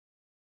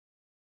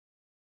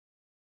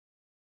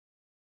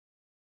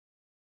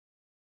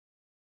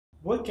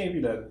what gave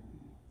you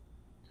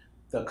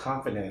the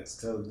confidence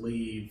to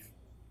leave,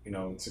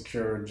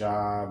 secure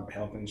job,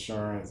 health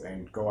insurance,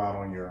 and go out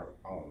on your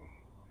own?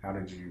 How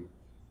did you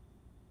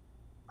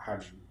how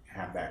did you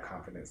have that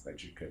confidence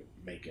that you could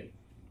make it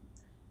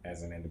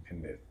as an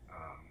independent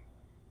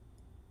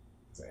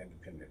as an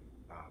independent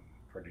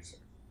producer?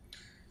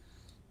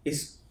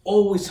 It's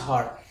always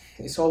hard.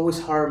 It's always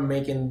hard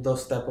making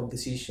those type of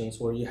decisions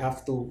where you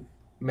have to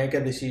make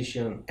a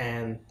decision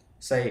and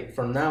say,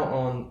 from now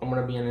on, I'm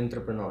gonna be an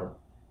entrepreneur.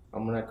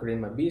 I'm gonna create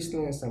my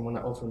business. I'm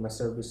gonna offer my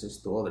services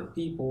to other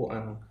people,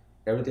 and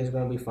everything's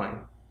gonna be fine.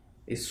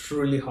 It's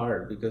really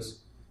hard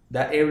because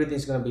that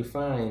everything's gonna be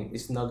fine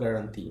is not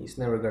guaranteed. It's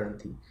never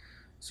guaranteed.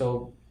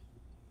 So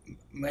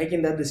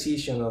making that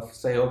decision of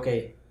say,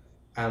 okay,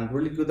 I'm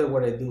really good at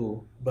what I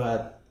do,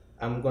 but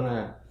I'm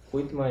gonna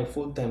quit my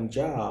full-time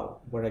job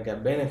where I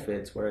got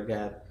benefits, where I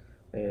got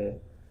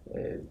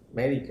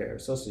Medicare,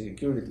 Social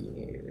Security,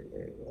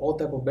 all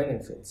type of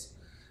benefits,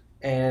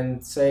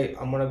 and say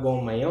I'm gonna go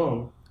on my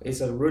own.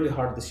 It's a really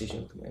hard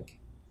decision to make.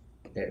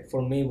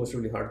 For me, it was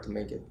really hard to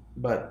make it,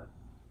 but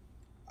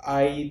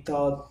I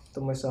thought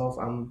to myself,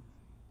 I'm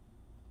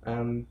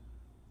I'm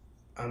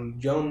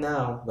young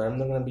now, but I'm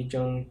not gonna be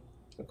young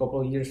a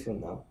couple of years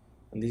from now,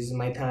 and this is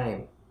my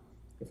time.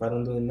 If I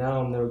don't do it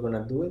now, I'm never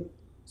gonna do it.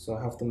 So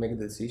I have to make a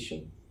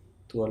decision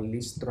to at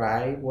least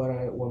try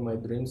what my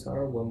dreams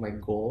are, what my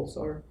goals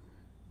are.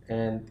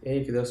 And hey,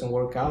 if it doesn't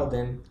work out,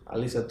 then at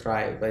least I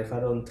try. But if I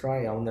don't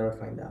try, I'll never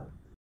find out.